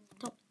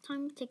 tick-tock,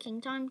 time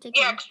ticking, time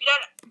ticking. Yeah, because we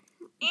don't...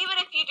 Even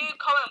if you do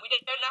comment, we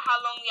don't know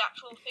how long the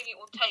actual thing it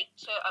will take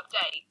to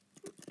update.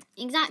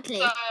 Exactly.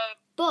 So,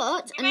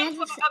 but... we may as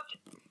well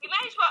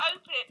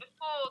open it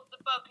before the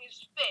bug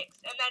is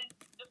fixed, and then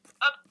the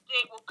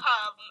update will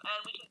come,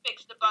 and we can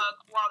fix the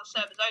bug while the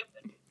server's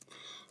open.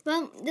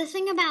 Well, the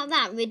thing about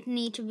that, we'd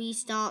need to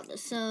restart the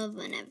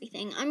server and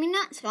everything. I mean,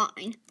 that's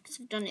fine, because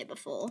I've done it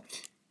before.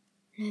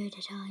 Loads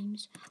of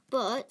times.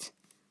 But,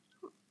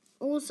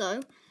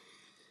 also...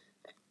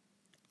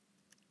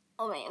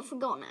 Oh, wait, I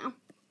forgot now.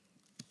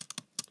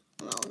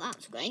 Well,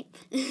 that's great.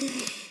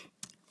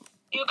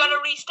 You're going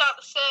to restart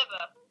the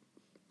server?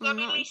 Let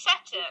me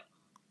reset it?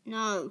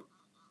 No.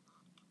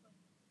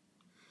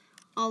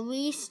 I'll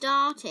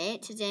restart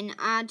it, then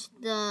add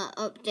the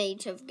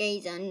update of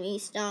Gazer and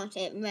restart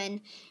it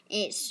when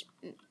it's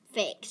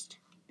fixed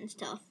and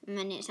stuff, and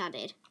when it's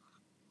added.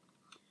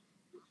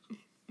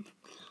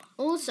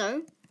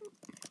 Also,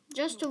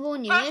 just to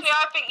warn you... Personally,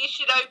 I think you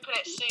should open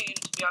it soon,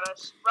 to be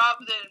honest,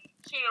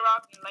 sooner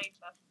rather than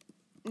later.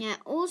 Yeah,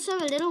 also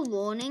a little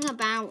warning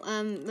about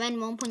when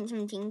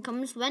 1.17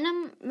 comes. When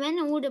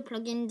all the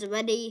plugins are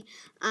ready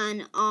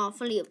and are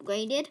fully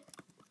upgraded,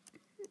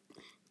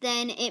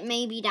 then it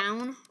may be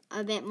down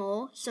a bit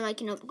more, so I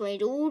can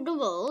upgrade all the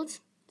worlds.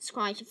 It's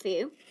quite a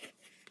few.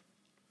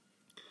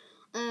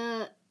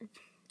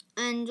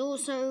 and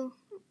also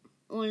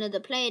all of the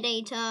player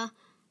data,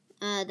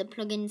 the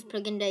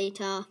plugin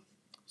data,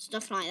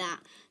 stuff like that.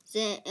 So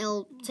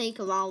it'll take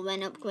a while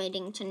when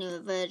upgrading to newer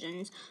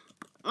versions.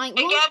 Like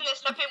again,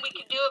 there's nothing we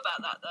can do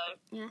about that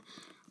though. Yeah,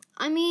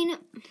 I mean,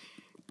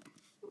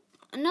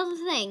 another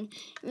thing,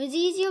 it was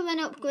easier when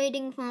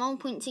upgrading from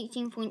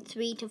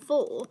 1.16.3 to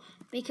 4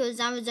 because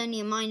that was only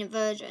a minor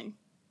version,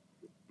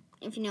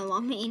 if you know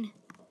what I mean.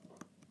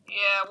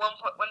 Yeah, when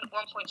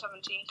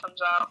 1.17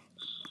 comes out.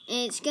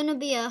 It's going to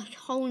be a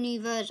whole new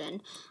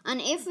version.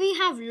 And if we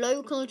have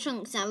local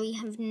chunks that we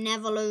have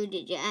never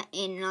loaded yet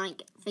in,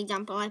 like, for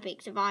example,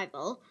 Epic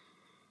Survival,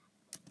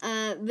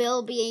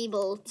 we'll be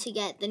able to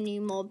get the new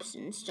mobs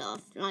and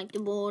stuff, like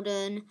the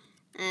Warden,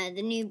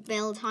 the new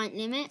build height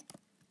limit.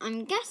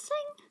 I'm guessing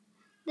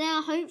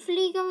they're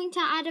hopefully going to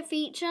add a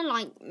feature,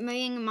 like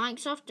Mojang and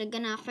Microsoft are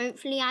going to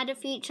hopefully add a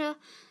feature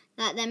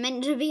that they're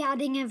meant to be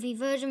adding every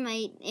version.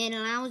 It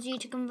allows you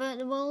to convert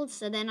the worlds,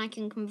 so then I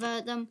can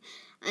convert them.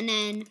 And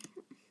then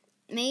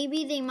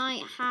maybe they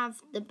might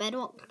have the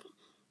bedrock,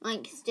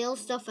 like still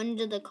stuff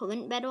under the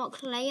current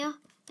bedrock layer,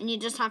 and you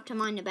just have to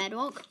mine the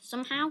bedrock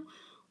somehow.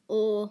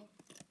 Or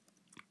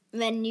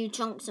when new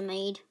chunks are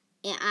made,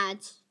 it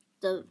adds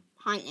the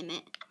height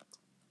limit,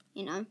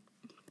 you know.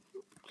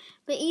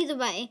 But either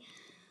way,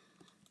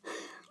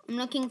 I'm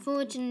looking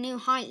forward to the new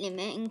height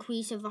limit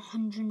increase of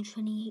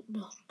 128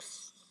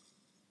 blocks.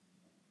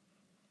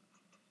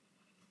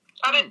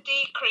 And a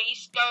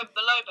decrease going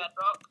below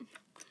bedrock.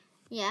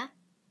 Yeah.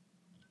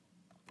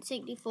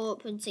 64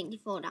 upwards,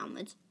 64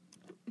 downwards.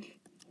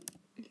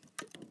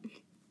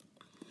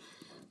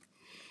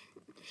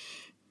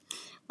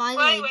 By the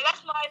way, Anyway,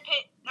 that's my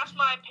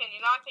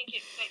opinion. I think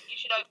that you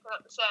should open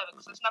up the server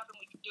because there's nothing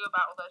we can do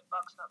about all those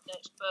bugs and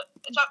updates. But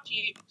it's up to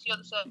you. It's you're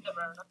the server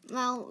owner.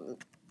 well,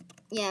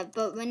 yeah,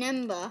 but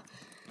remember,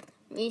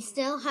 we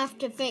still have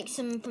to fix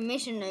some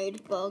permission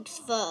node bugs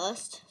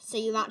first, so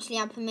you actually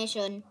have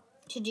permission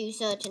to do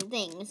certain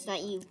things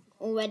that you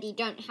already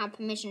don't have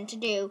permission to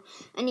do,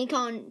 and you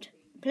can't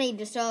play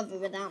the server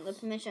without the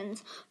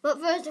permissions. But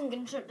first I'm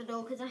going to shut the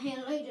door because I hear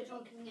a load of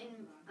talking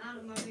out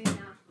of my room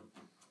now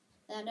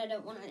that I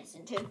don't want to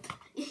listen to.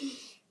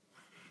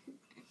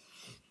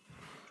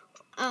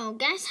 Oh,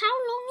 guess how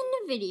long in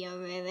the video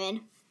we're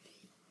in?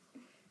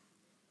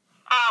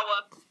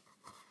 Hour.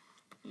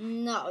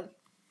 No,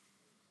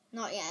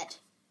 not yet.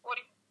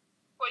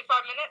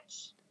 45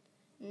 minutes?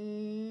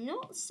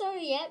 Not so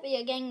yet, but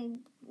you're getting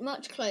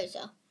much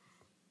closer.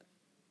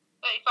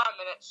 35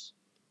 minutes.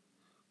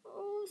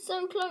 Oh,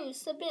 so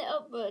close, a bit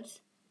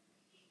upwards.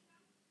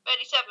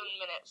 37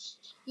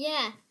 minutes.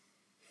 Yeah,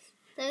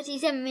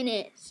 37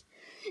 minutes.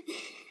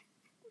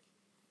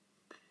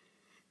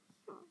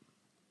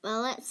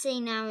 Well, let's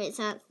see now it's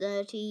at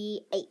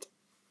 38.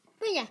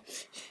 But yeah.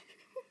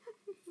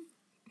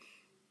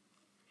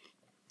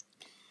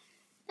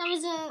 That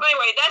was a...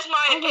 Anyway, that's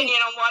my opinion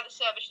on why the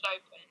server should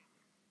open.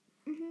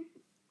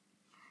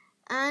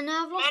 And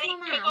I've lost my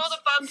mouse. Because all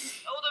the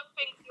bugs, all the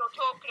things you're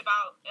talking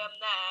about there,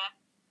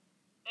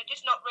 they're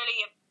just not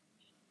really...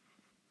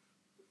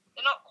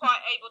 they're not quite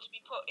able to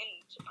be put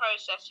into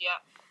process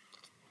yet.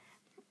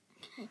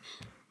 Okay.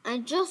 I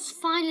just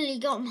finally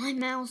got my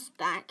mouse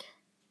back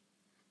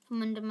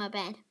from under my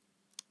bed.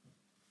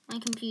 My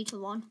computer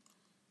one.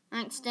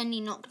 I accidentally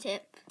knocked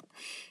it.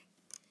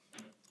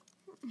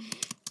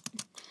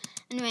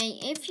 Anyway,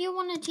 if you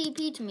want to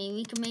TP to me,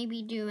 we can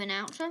maybe do an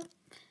outro.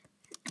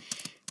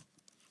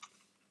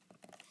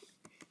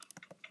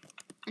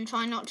 And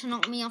try not to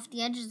knock me off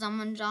the edge as I'm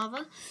on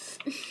Java.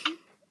 Where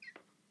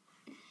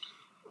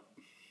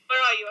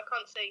are you? I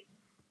can't see.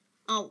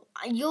 Oh,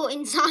 you're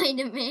inside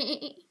of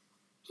me.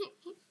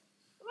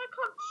 I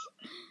can't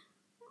see.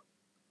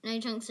 No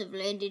chunks have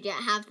loaded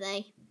yet, have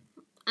they?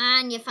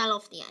 And you fell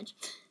off the edge.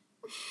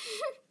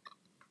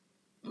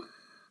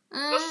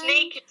 You're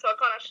sneaking, so I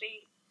can't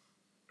actually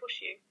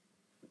push you.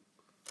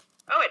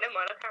 Oh wait, never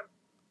mind, I can.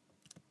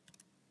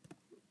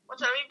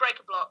 What's that? Let me break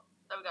a block.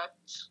 There we go.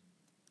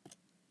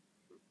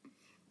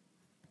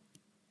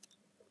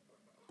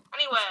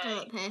 Anyway. Still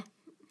up here.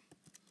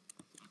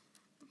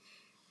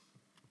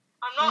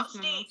 I'm not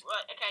Steve.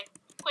 Right, okay.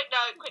 Quick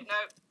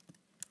note.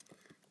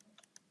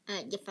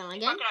 You fell If I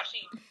again? can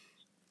actually...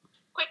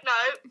 Quick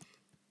note.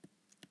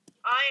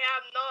 I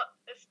am not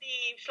a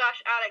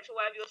Steve/Alex or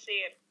whatever you're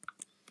seeing.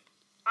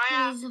 I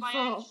have He's a my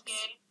own fox.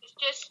 skin. It's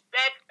just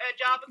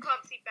Java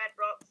can't see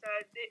Bedrock, so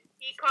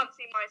he can't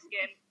see my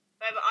skin.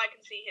 However, I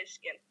can see his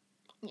skin.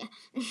 Yeah.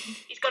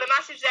 He's got a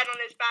massive Z on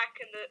his back,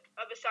 and the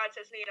other side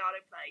says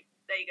Leonardo Play.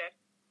 There you go.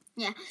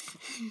 Yeah.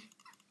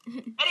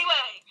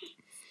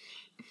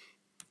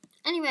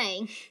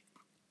 Anyway.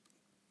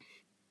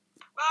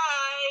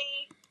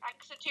 Bye.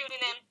 Thanks for tuning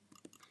in.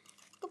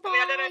 Goodbye. I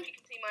mean, I don't know if you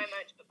can see my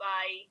emotes, but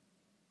bye.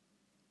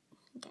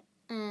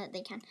 Okay.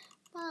 They can.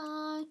 Bye.